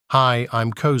Hi,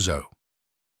 I'm Kozo,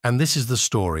 and this is the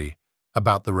story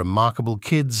about the remarkable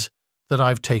kids that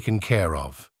I've taken care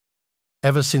of.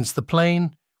 Ever since the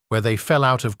plane, where they fell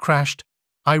out of crashed,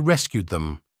 I rescued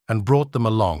them and brought them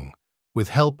along, with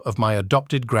help of my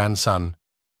adopted grandson,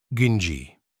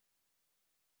 Ginji.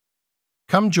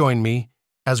 Come join me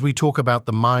as we talk about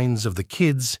the minds of the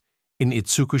kids in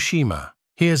Itsukushima.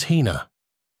 Here's Hina,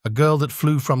 a girl that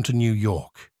flew from to New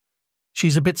York.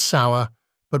 She's a bit sour,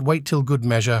 but wait till good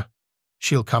measure,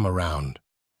 she'll come around.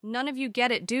 None of you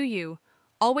get it, do you?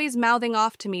 Always mouthing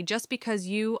off to me just because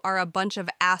you are a bunch of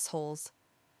assholes.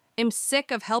 I'm sick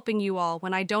of helping you all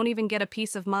when I don't even get a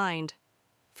peace of mind.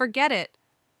 Forget it.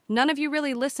 None of you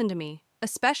really listen to me,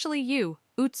 especially you,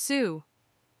 Utsu.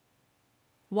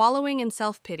 Wallowing in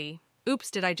self-pity.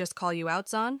 Oops, did I just call you out,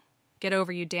 Zon? Get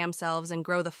over you damn selves and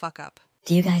grow the fuck up.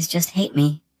 Do you guys just hate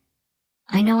me?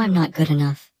 I know I'm not good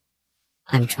enough.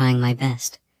 I'm trying my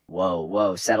best.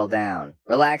 Whoa, settle down.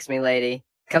 Relax, me lady.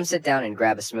 Come sit down and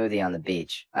grab a smoothie on the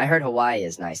beach. I heard Hawaii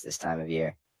is nice this time of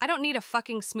year. I don't need a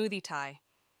fucking smoothie, Ty.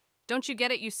 Don't you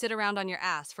get it? You sit around on your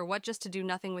ass for what, just to do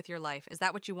nothing with your life? Is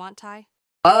that what you want, Ty?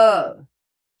 Oh!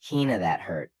 Hina, that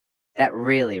hurt. That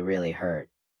really hurt.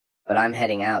 But I'm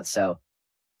heading out, so...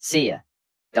 see ya.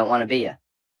 Don't want to be ya.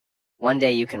 One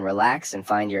day you can relax and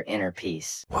find your inner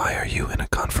peace. Why are you in a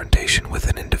confrontation with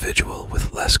an individual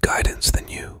with less guidance than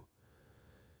you?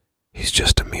 He's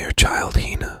just a mere child,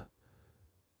 Hina.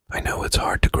 I know it's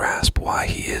hard to grasp why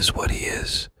he is what he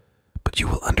is, but you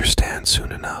will understand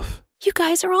soon enough. You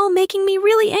guys are all making me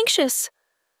really anxious.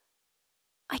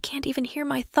 I can't even hear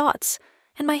my thoughts,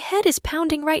 and my head is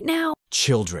pounding right now.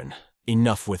 Children,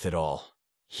 enough with it all.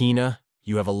 Hina,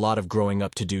 you have a lot of growing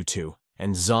up to do too,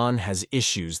 and Zon has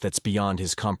issues that's beyond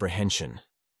his comprehension.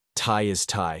 Tai is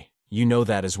Tai. You know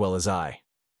that as well as I.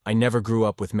 I never grew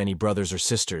up with many brothers or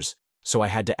sisters, so I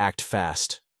had to act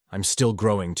fast. I'm still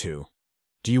growing too.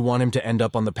 Do you want him to end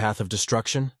up on the path of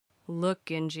destruction? Look,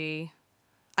 Ginji.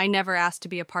 I never asked to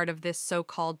be a part of this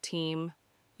so-called team.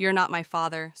 You're not my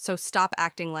father, so stop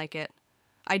acting like it.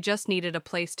 I just needed a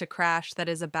place to crash, that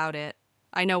is about it.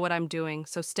 I know what I'm doing,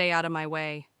 so stay out of my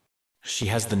way. She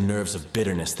has the nerves of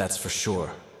bitterness, that's for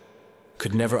sure.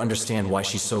 Could never understand why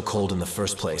she's so cold in the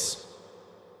first place.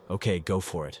 Okay, go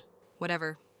for it.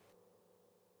 Whatever.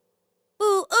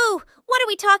 Ooh, what are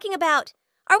we talking about?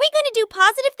 Are we going to do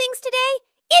positive things today?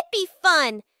 It'd be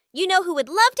fun. You know who would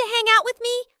love to hang out with me?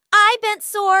 I, Bent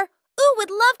Sore. Ooh, would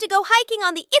love to go hiking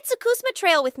on the itsukushima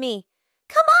trail with me.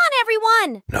 Come on,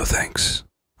 everyone! No thanks.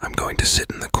 I'm going to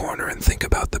sit in the corner and think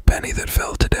about the penny that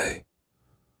fell today.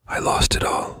 I lost it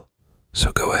all,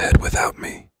 so go ahead without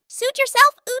me. Suit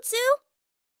yourself, Utsu.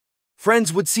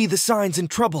 Friends would see the signs in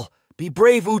trouble. Be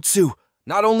brave, Utsu,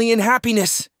 not only in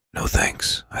happiness. No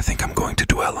thanks. I think I'm going to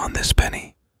dwell on this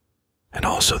penny. And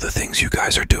also the things you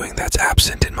guys are doing that's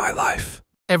absent in my life.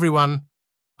 Everyone,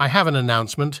 I have an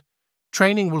announcement.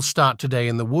 Training will start today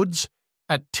in the woods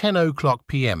at 10:00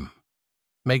 p.m.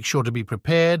 Make sure to be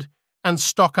prepared and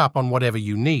stock up on whatever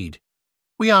you need.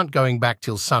 We aren't going back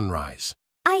till sunrise.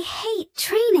 I hate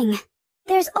training.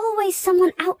 There's always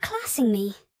someone outclassing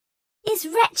me. It's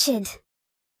wretched.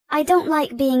 I don't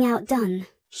like being outdone.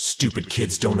 Stupid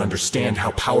kids don't understand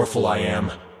how powerful I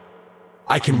am.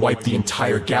 I can wipe the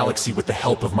entire galaxy with the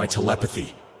help of my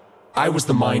telepathy. I was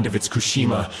the mind of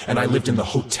itsukushima, and I lived in the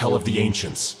Hotel of the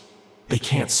Ancients. They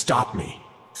can't stop me.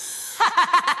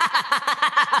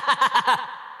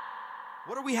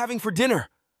 What are we having for dinner?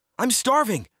 I'm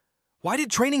starving. Why did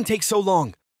training take so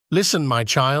long? Listen, my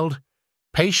child.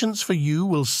 Patience for you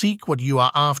will seek what you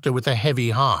are after with a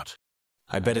heavy heart.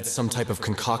 I bet it's some type of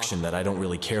concoction that I don't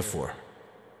really care for.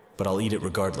 But I'll eat it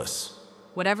regardless.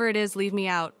 Whatever it is, leave me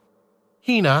out.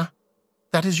 Hina,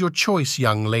 that is your choice,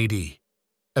 young lady.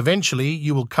 Eventually,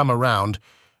 you will come around,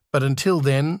 but until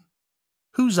then,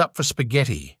 who's up for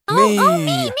spaghetti?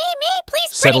 Me,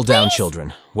 please, Settle down, please.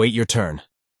 children. Wait your turn.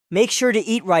 Make sure to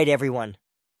eat right, everyone.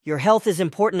 Your health is an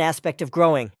important aspect of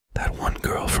growing. That one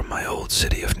girl from my old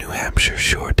city of New Hampshire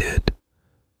sure did.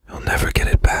 You'll never get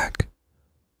it back.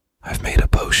 I've made a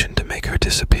potion to make her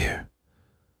disappear.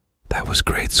 That was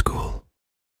grade school.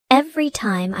 Every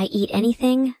time I eat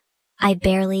anything, I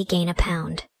barely gain a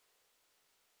pound.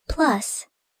 Plus,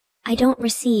 I don't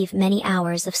receive many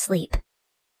hours of sleep.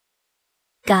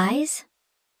 Guys,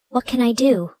 what can I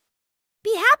do?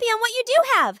 Be happy on what you do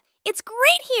have. It's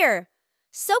great here.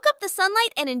 Soak up the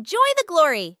sunlight and enjoy the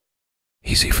glory.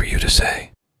 Easy for you to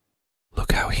say.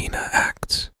 Look how Hina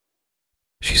acts.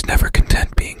 She's never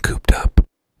content being cooped up,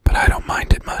 but I don't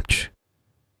mind it much.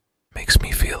 Makes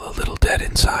me feel a little dead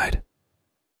inside.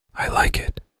 I like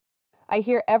it. I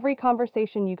hear every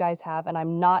conversation you guys have, and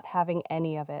I'm not having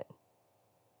any of it.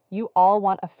 You all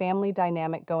want a family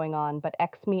dynamic going on, but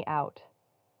X me out.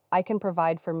 I can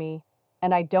provide for me,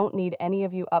 and I don't need any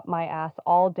of you up my ass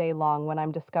all day long when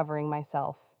I'm discovering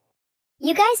myself.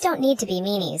 You guys don't need to be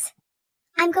meanies.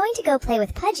 I'm going to go play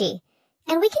with Pudgy,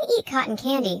 and we can eat cotton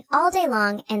candy all day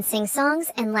long and sing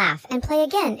songs and laugh and play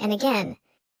again and again.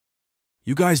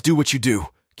 You guys do what you do.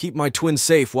 Keep my twin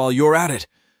safe while you're at it.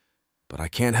 But I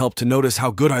can't help to notice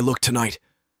how good I look tonight.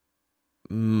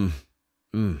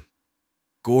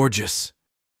 Gorgeous.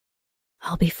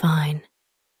 I'll be fine.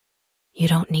 You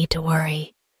don't need to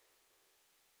worry.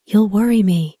 You'll worry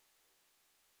me.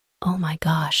 Oh my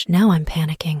gosh, now I'm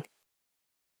panicking.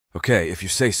 Okay, if you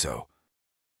say so.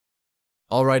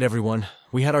 All right, everyone.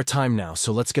 We had our time now,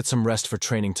 so let's get some rest for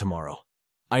training tomorrow.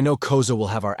 I know Koza will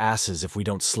have our asses if we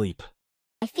don't sleep.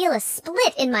 I feel a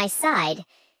split in my side.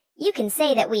 You can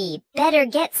say that we better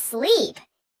get sleep.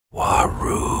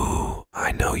 Waru,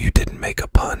 I know you didn't make a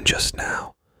pun just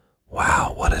now.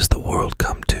 Wow, what has the world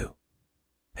come to?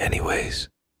 Anyways,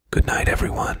 good night,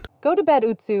 everyone. Go to bed,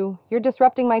 Utsu. You're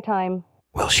disrupting my time.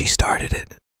 Well, she started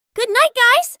it. Good night,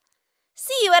 guys!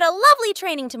 See you at a lovely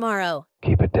training tomorrow.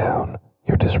 Keep it down.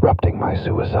 You're disrupting my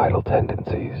suicidal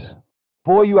tendencies.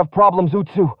 Boy, you have problems,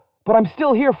 Utsu, but I'm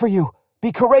still here for you.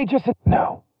 Be courageous and—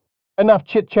 No. Enough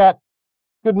chit-chat.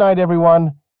 Good night,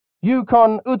 everyone.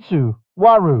 Yukon, Utsu,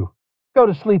 Waru. Go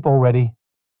to sleep already.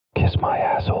 Kiss my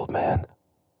ass, old man.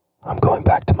 I'm going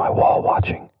back to my wall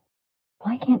watching.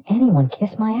 Why can't anyone kiss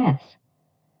my ass?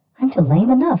 I'm too lame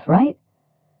enough, right?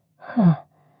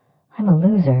 I'm a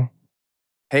loser.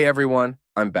 Hey everyone,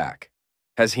 I'm back.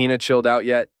 Has Hina chilled out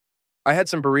yet? I had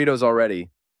some burritos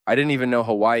already. I didn't even know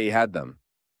Hawaii had them.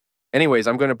 Anyways,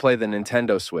 I'm going to play the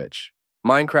Nintendo Switch.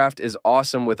 Minecraft is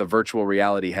awesome with a virtual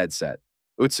reality headset.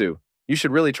 Utsu, you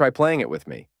should really try playing it with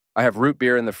me. I have root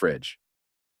beer in the fridge.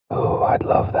 Oh, I'd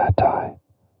love that, Ty.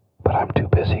 But I'm too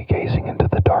busy gazing into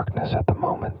the darkness at the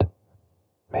moment.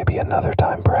 Maybe another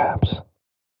time, perhaps.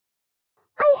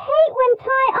 I hate when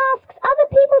Ty asks other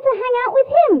people to hang out with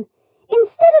him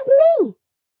instead of me.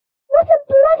 What a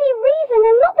bloody reason,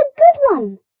 and not the good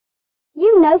one.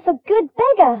 You know, for good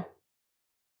beggar.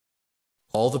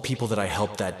 All the people that I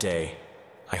helped that day,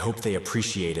 I hope they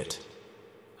appreciate it.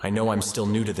 I know I'm still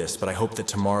new to this, but I hope that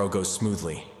tomorrow goes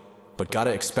smoothly. But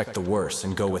gotta expect the worst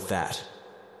and go with that.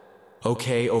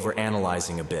 Okay,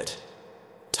 overanalyzing a bit.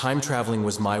 Time traveling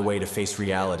was my way to face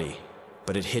reality,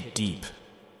 but it hit deep.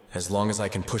 As long as I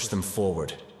can push them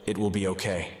forward, it will be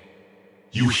okay.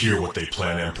 You hear what they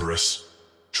plan, Empress.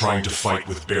 Trying to fight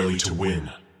with barely to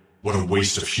win. What a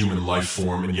waste of human life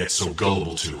form and yet so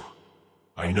gullible too.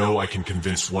 I know I can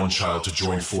convince one child to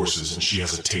join forces and she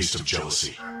has a taste of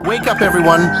jealousy. Wake up,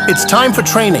 everyone. It's time for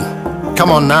training. Come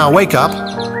on now, wake up.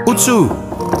 Utsu,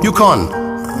 Yukon,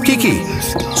 Kiki,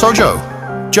 Sojo,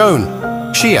 Joan,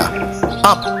 Shia.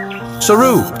 Up.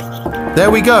 Saru. There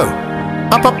we go.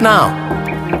 Up now.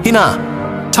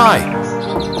 Hina. Tai.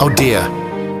 Oh dear.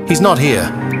 He's not here.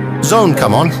 Zone,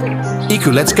 come on.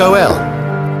 Iku, let's go L.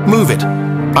 Move it.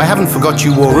 I haven't forgot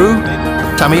you, Waru.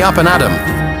 Tammy up and Adam.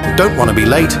 Don't want to be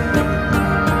late.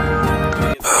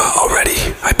 Already,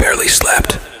 I barely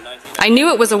slept. I knew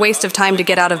it was a waste of time to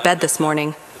get out of bed this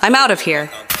morning. I'm out of here.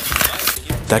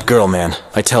 That girl, man,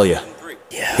 I tell you.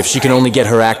 If she can only get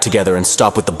her act together and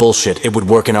stop with the bullshit, it would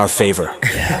work in our favor. I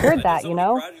heard that, you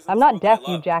know? I'm not deaf,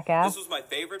 you jackass.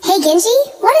 Hey, Genji,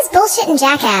 what is bullshit and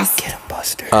jackass? Get him,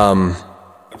 Buster.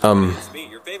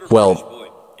 Well,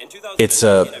 it's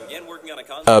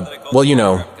well, you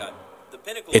know,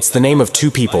 it's the name of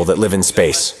two people that live in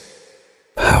space.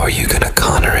 How are you gonna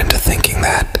con her into thinking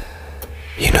that?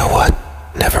 You know what?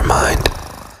 Never mind.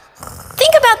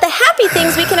 Think about the happy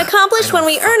things we can accomplish when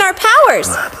we earn our powers.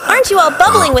 Aren't you all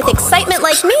bubbling with excitement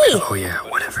like me? Oh yeah,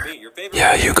 whatever.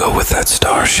 Yeah, you go with that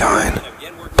star shine.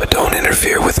 But don't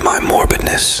interfere with my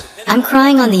morbidness. I'm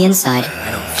crying on the inside,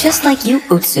 just like you,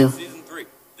 Utsu.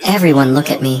 Everyone look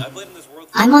at me.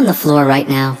 I'm on the floor right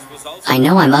now. I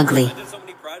know I'm ugly.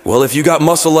 Well, if you got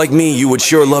muscle like me, you would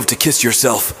sure love to kiss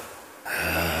yourself.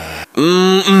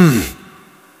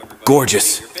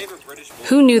 Gorgeous.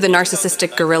 Who knew the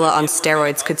narcissistic gorilla on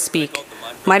steroids could speak?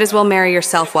 Might as well marry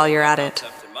yourself while you're at it.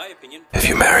 If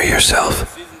you marry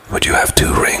yourself, would you have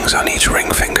 2 rings on each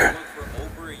ring finger?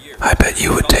 I bet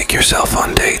you would take yourself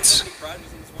on dates.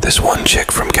 This one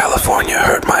chick from California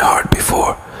hurt my heart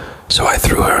before, so I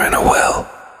threw her in a well.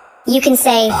 You can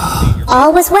say,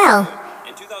 all was well.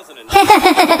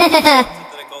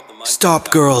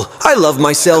 Stop, girl. I love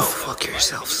myself. Fuck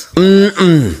yourselves.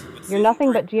 You're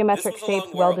nothing but geometric shapes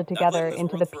welded together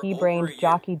into the pea-brained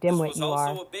jockey dimwit you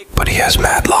are. But he has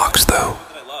mad locks, though.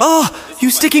 Oh, you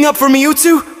sticking up for me,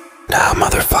 Utsu? Nah,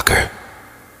 motherfucker.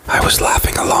 I was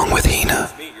laughing along with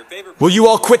Hina. Will you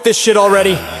all quit this shit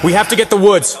already? We have to get the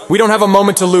woods. We don't have a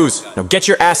moment to lose. Now get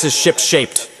your asses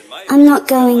ship-shaped. I'm not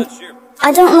going.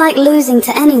 I don't like losing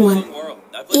to anyone.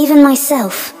 Even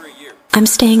myself. I'm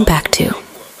staying back too.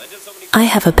 I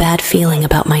have a bad feeling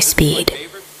about my speed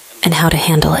and how to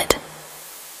handle it.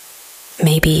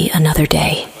 Maybe another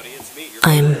day.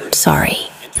 I'm sorry.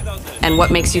 And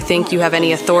what makes you think you have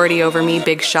any authority over me,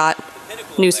 big shot?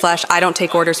 Newsflash, I don't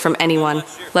take orders from anyone,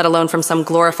 let alone from some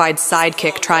glorified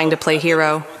sidekick trying to play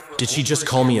hero. Did she just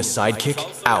call me a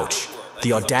sidekick? Ouch.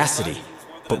 The audacity.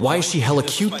 But why is she hella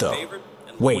cute, though?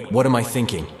 Wait, what am I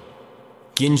thinking?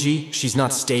 Ginji, she's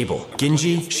not stable.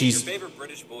 Ginji, she's...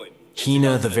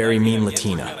 Hina, the very mean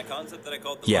Latina.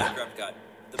 Yeah.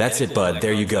 That's it, bud.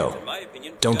 There you go.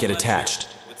 Don't get attached.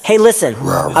 Hey, listen.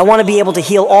 I want to be able to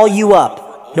heal all you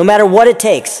up, no matter what it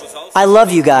takes. I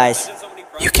love you guys.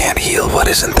 You can't heal what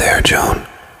isn't there, Joan.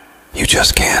 You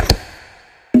just can't.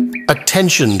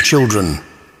 Attention, children.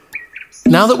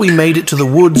 Now that we made it to the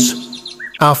woods,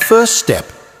 our first step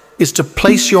is to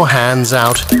place your hands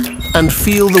out and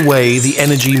feel the way the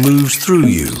energy moves through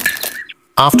you.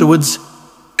 Afterwards,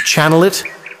 channel it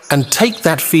and take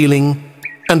that feeling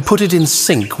and put it in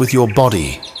sync with your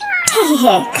body.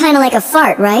 Kinda like a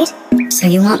fart, right? So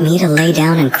you want me to lay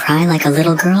down and cry like a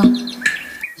little girl?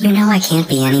 You know I can't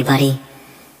be anybody.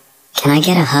 Can I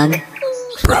get a hug?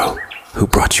 Bro, who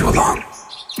brought you along?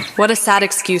 What a sad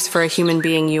excuse for a human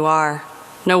being you are.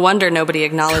 No wonder nobody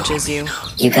acknowledges you.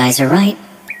 You guys are right.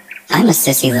 I'm a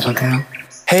sissy little girl.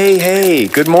 Hey,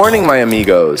 good morning, my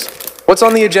amigos. What's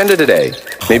on the agenda today?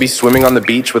 Maybe swimming on the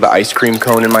beach with an ice cream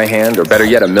cone in my hand, or better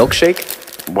yet, a milkshake?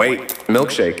 Wait,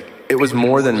 milkshake. It was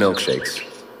more than milkshakes.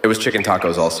 It was chicken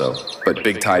tacos also, but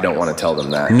Big Ty don't want to tell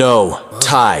them that. No,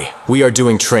 Ty, we are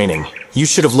doing training. You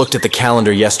should have looked at the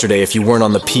calendar yesterday if you weren't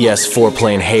on the PS4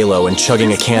 playing Halo and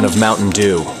chugging a can of Mountain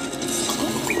Dew.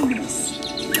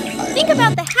 Think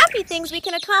about the happy things we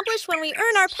can accomplish when we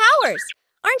earn our powers.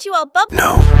 Aren't you all bubbly?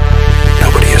 No,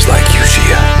 nobody is like you,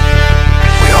 Shia.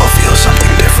 We all feel something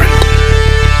different.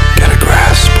 Get a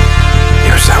grasp.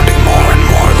 You're sounding more and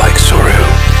more like Soru.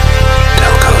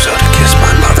 Tell Kozo to kiss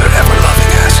my mother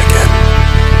ever-loving ass again.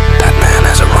 That man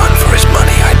has a run for his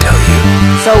money, I tell you.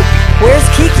 So, where's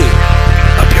Kiki?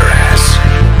 Up your ass.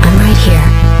 I'm right here.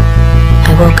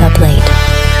 I woke up late.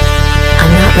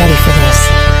 I'm not ready for this,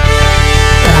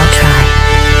 but I'll try.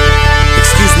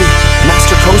 Excuse me,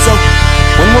 Master Kozo?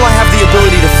 When will I have the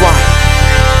ability to fly?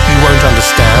 You won't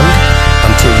understand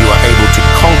until you are able to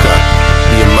conquer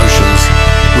the emotions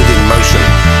within motion.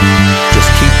 Just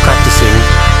keep practicing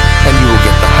and you will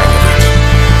get the hang of it.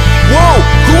 Whoa!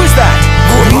 Who is that?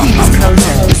 Greetings,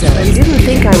 Kozo. You didn't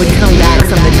think I would come back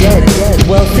from the dead.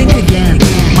 Well, think again.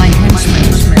 My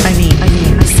henchman,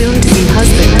 soon-to-be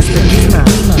husband, Hima,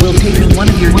 will take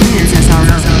one of your kids as our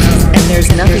own. And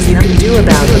there's nothing you can do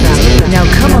about it. Now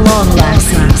come along,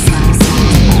 Lassie.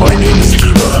 My name is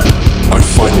Kima. I've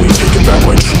finally taken back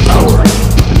my true power.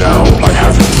 Now I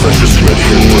have your precious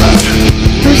red-haired brat.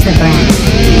 Who's the brat?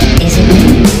 Is it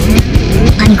me?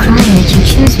 I'm crying that you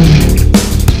choose me.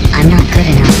 I'm not good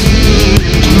enough.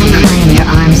 Can I cry in your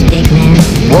arms, big man?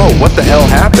 Whoa, what the hell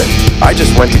happened? I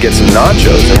just went to get some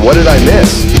nachos, and what did I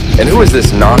miss? And who is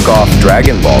this knockoff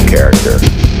Dragon Ball character?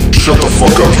 Shut the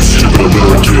fuck up, you stupid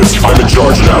illiterate kids. I'm in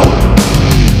charge now.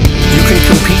 You can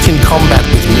compete in combat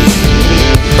with me,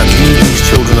 but leave these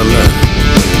children alone.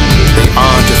 They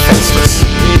are defenseless.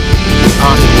 We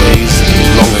parted ways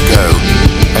long ago,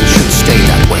 and should stay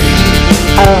that way.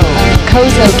 Oh,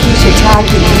 Kozo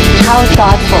Kishitaki, how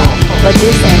thoughtful. But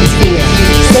this ends here.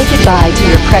 Say goodbye to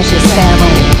your precious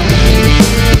family.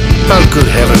 Oh, good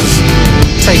heavens.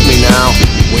 Take me now.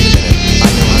 Wait a minute.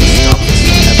 I know how to stop this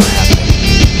from ever happening.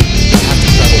 I have to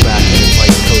travel back and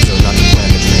advise Kozo not to plan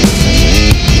the training session.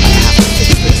 I have to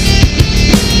fix this.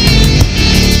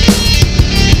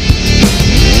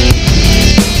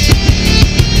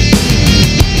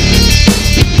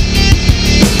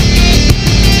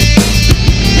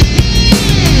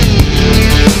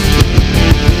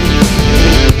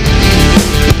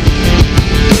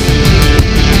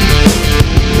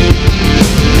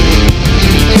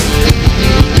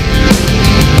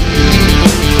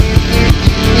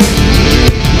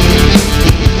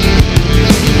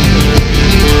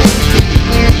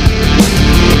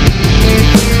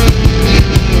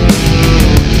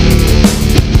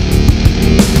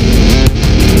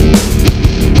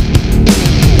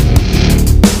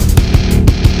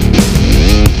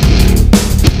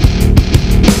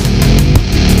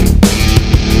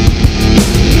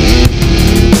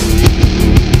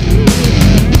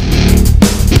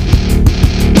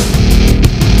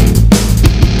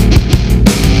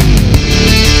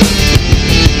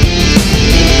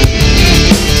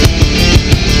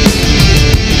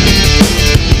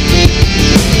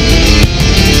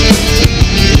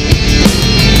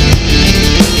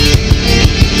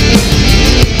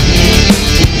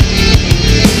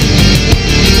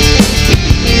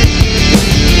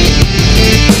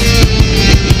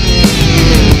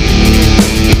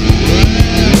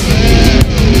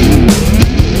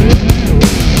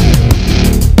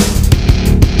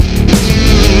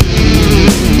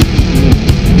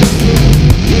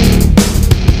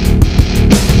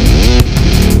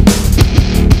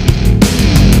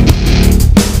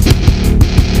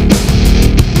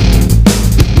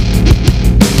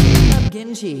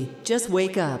 Ginji, just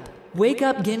wake up. Wake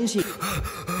up, Ginji.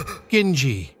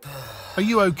 Ginji, are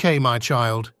you okay, my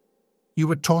child? You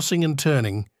were tossing and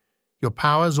turning. Your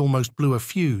powers almost blew a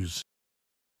fuse.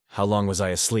 How long was I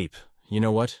asleep? You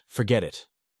know what? Forget it.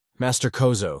 Master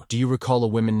Kozo, do you recall a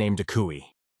woman named Akui?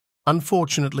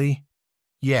 Unfortunately,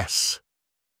 yes.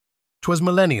 'Twas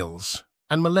millennials,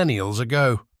 and millennials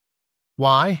ago.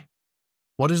 Why?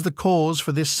 What is the cause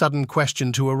for this sudden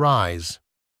question to arise?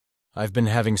 I've been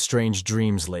having strange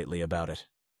dreams lately about it.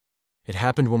 It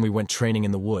happened when we went training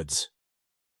in the woods.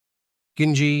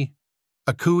 Ginji,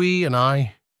 Akui and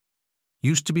I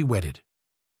used to be wedded.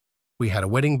 We had a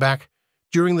wedding back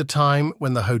during the time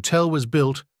when the hotel was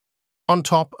built on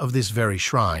top of this very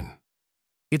shrine.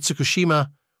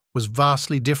 Itsukushima was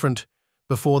vastly different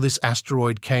before this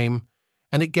asteroid came,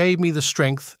 and it gave me the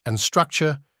strength and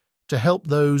structure to help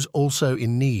those also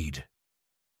in need.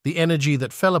 The energy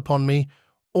that fell upon me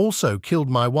also killed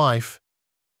my wife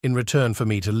in return for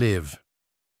me to live.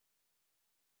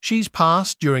 She's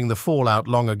passed during the fallout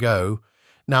long ago.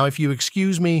 Now, if you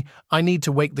excuse me, I need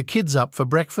to wake the kids up for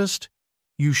breakfast.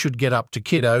 You should get up to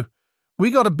kiddo. We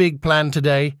got a big plan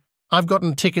today. I've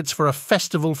gotten tickets for a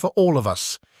festival for all of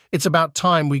us. It's about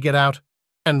time we get out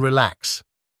and relax.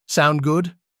 Sound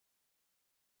good?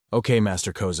 Okay,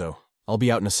 Master Kozo. I'll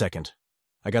be out in a second.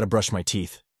 I gotta brush my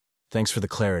teeth. Thanks for the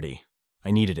clarity.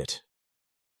 I needed it.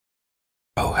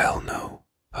 Oh hell no.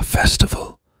 A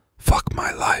festival? Fuck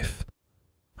my life.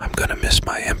 I'm gonna miss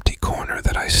my empty corner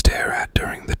that I stare at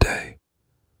during the day.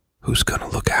 Who's gonna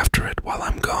look after it while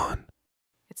I'm gone?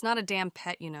 It's not a damn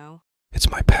pet, you know. It's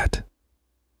my pet.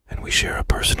 And we share a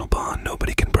personal bond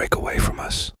nobody can break away from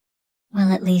us.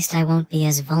 Well, at least I won't be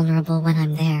as vulnerable when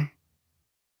I'm there.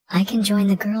 I can join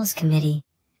the girls' committee,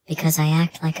 because I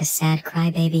act like a sad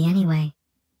crybaby anyway.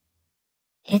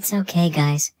 It's okay,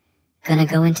 guys. Gonna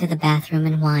go into the bathroom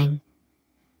and whine.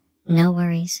 No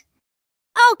worries.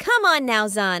 Oh, come on now,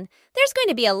 Zan. There's going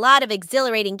to be a lot of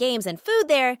exhilarating games and food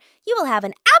there. You will have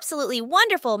an absolutely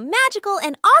wonderful, magical,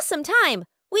 and awesome time.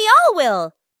 We all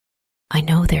will. I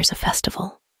know there's a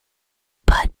festival,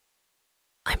 but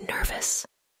I'm nervous.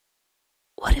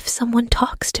 What if someone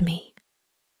talks to me?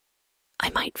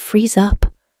 I might freeze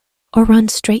up or run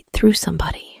straight through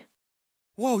somebody.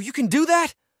 Whoa, you can do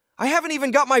that? I haven't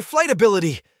even got my flight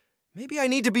ability. Maybe I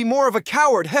need to be more of a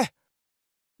coward, heh?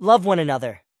 Love one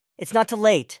another. It's not too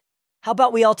late. How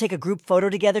about we all take a group photo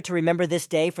together to remember this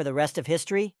day for the rest of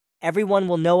history? Everyone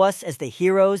will know us as the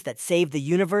heroes that saved the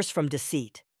universe from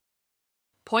deceit.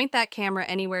 Point that camera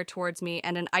anywhere towards me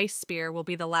and an ice spear will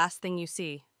be the last thing you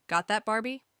see. Got that,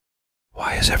 Barbie?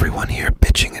 Why is everyone here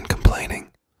bitching and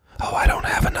complaining? Oh, I don't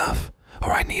have enough,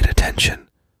 or I need attention.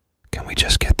 Can we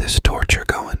just get this torture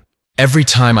going? Every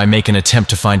time I make an attempt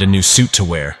to find a new suit to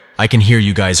wear, I can hear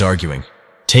you guys arguing.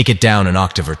 Take it down an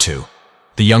octave or two.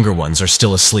 The younger ones are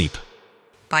still asleep.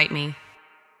 Bite me.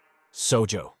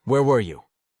 Sojo, where were you?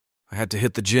 I had to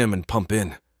hit the gym and pump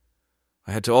in.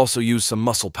 I had to also use some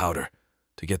muscle powder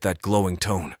to get that glowing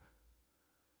tone.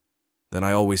 Then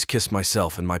I always kiss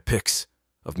myself in my pics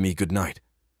of me goodnight.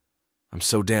 I'm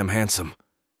so damn handsome.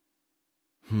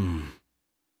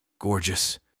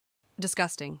 Gorgeous.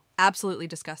 Disgusting. Absolutely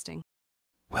disgusting.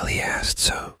 Well, he asked,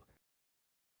 so.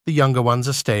 The younger ones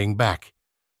are staying back.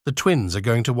 The twins are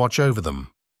going to watch over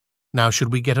them. Now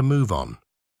should we get a move on?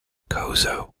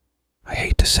 Kozo, I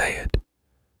hate to say it,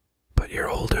 but you're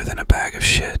older than a bag of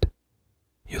shit.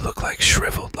 You look like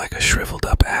a shriveled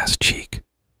up ass cheek.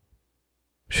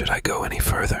 Should I go any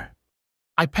further?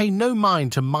 I pay no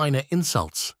mind to minor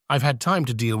insults. I've had time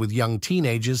to deal with young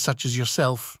teenagers such as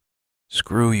yourself.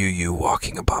 Screw you, you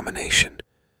walking abomination.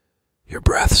 Your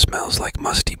breath smells like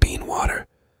musty bean water.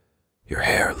 Your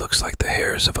hair looks like the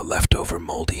hairs of a leftover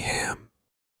moldy ham.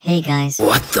 Hey guys.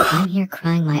 What the? I'm here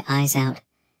crying my eyes out.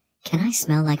 Can I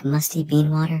smell like musty bean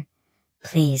water?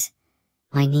 Please.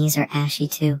 My knees are ashy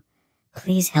too.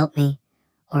 Please help me.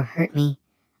 Or hurt me.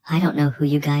 I don't know who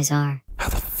you guys are. How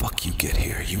the fuck you get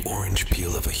here, you orange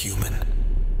peel of a human?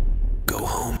 Go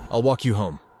home. I'll walk you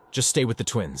home. Just stay with the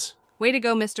twins. Way to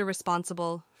go, Mr.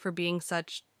 Responsible, for being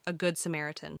such a good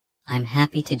Samaritan. I'm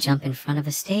happy to jump in front of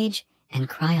a stage and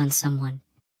cry on someone.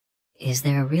 Is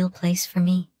there a real place for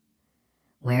me?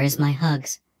 Where is my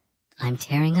hugs? I'm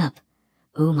tearing up.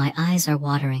 Ooh, my eyes are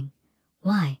watering.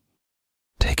 Why?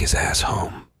 Take his ass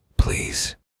home,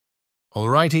 please.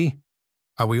 Alrighty.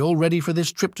 Are we all ready for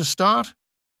this trip to start?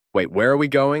 Wait, where are we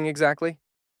going exactly?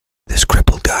 This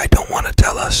crippled guy don't want to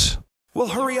tell us. Well,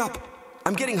 hurry up.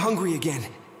 I'm getting hungry again.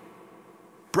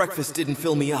 Breakfast didn't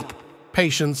fill me up.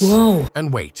 Patience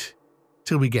and wait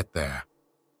till we get there.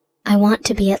 I want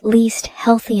to be at least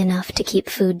healthy enough to keep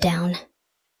food down.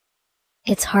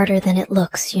 It's harder than it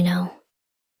looks, you know.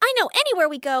 I know anywhere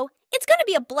we go, it's gonna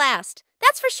be a blast.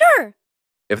 That's for sure.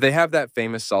 If they have that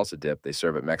famous salsa dip they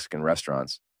serve at Mexican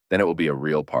restaurants, then it will be a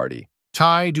real party.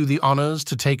 Ty, do the honors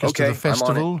to take us to Okay, the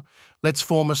festival. Let's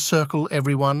form a circle,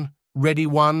 everyone. Ready,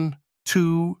 1,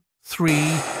 2, 3.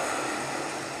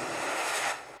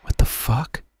 What the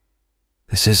fuck?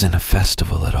 This isn't a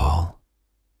festival at all.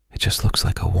 It just looks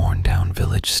like a worn-down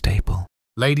village staple.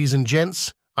 Ladies and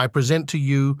gents, I present to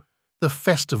you the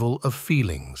Festival of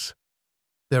Feelings.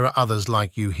 There are others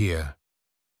like you here.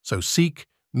 So seek,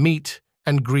 meet,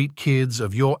 and greet kids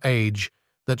of your age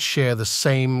that share the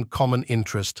same common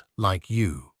interest like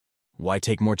you. Why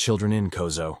take more children in,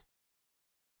 Kozo?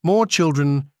 More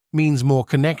children means more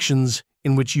connections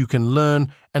in which you can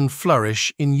learn and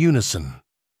flourish in unison.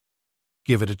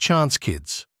 Give it a chance,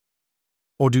 kids.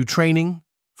 Or do training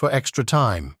for extra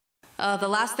time. The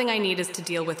last thing I need is to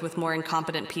deal with more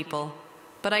incompetent people.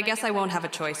 But I guess I won't have a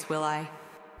choice, will I?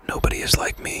 Nobody is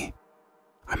like me.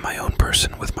 I'm my own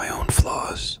person with my own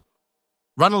flaws.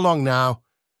 Run along now.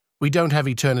 We don't have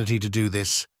eternity to do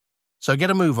this. So get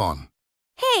a move on.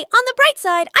 Hey, on the bright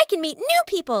side, I can meet new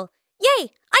people.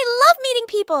 Yay, I love meeting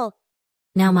people.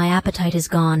 Now my appetite is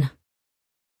gone.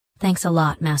 Thanks a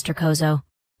lot, Master Kozo.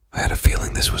 I had a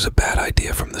feeling this was a bad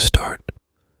idea from the start.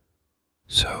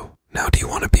 So, now do you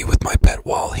want to be with my pet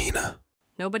wall, Hina?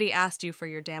 Nobody asked you for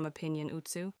your damn opinion,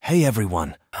 Utsu. Hey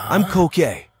everyone, I'm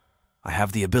Koke. I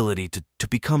have the ability to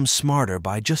become smarter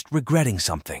by just regretting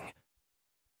something.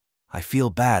 I feel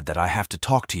bad that I have to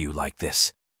talk to you like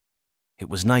this. It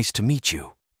was nice to meet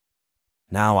you.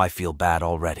 Now I feel bad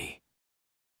already.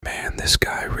 Man, this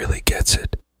guy really gets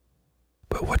it.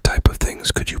 But what type of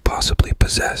things could you possibly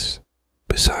possess,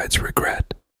 besides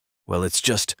regret? Well, it's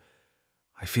just,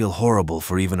 I feel horrible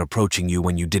for even approaching you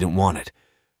when you didn't want it,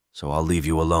 so I'll leave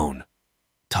you alone.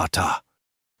 Ta-ta.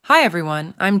 Hi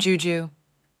everyone, I'm Juju.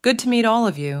 Good to meet all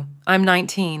of you. I'm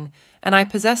 19, and I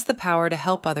possess the power to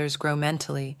help others grow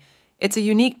mentally. It's a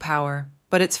unique power,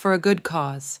 but it's for a good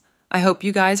cause. I hope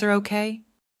you guys are okay.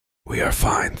 We are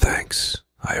fine, thanks.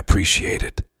 I appreciate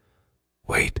it.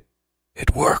 Wait,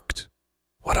 it worked.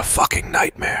 What a fucking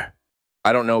nightmare.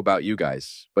 I don't know about you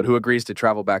guys, but who agrees to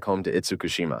travel back home to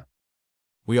Itsukushima?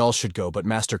 We all should go, but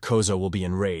Master Kozo will be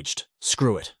enraged.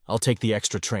 Screw it. I'll take the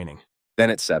extra training. Then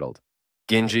it's settled.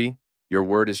 Ginji, your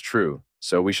word is true,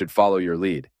 so we should follow your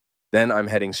lead. Then I'm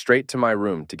heading straight to my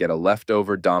room to get a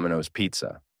leftover Domino's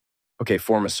pizza. Okay,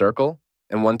 form a circle,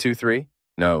 and 1, 2, 3?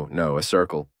 No, a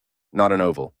circle, not an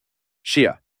oval.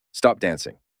 Shia, stop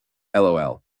dancing.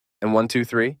 LOL. And 1, 2,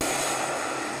 3?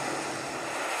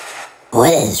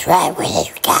 What is wrong with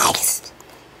you guys?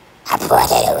 I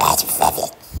brought it around to feather.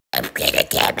 I'm gonna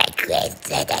tell my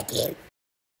grandson on you.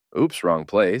 Oops, wrong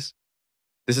place.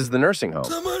 This is the nursing home.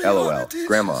 LOL.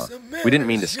 Grandma, we didn't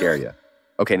mean to scare you.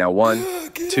 Okay, now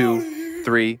 1, 2,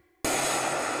 3.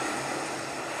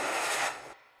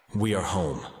 We are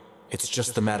home. It's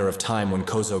just a matter of time when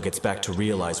Kozo gets back to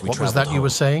realize we What was traveled that you were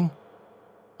saying?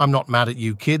 I'm not mad at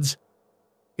you, kids.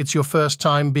 It's your first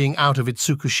time being out of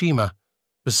Itsukushima,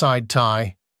 beside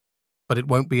Tai, but it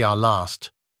won't be our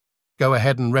last. Go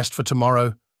ahead and rest for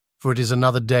tomorrow, for it is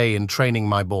another day in training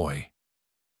my boy.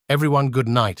 Everyone, good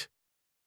night.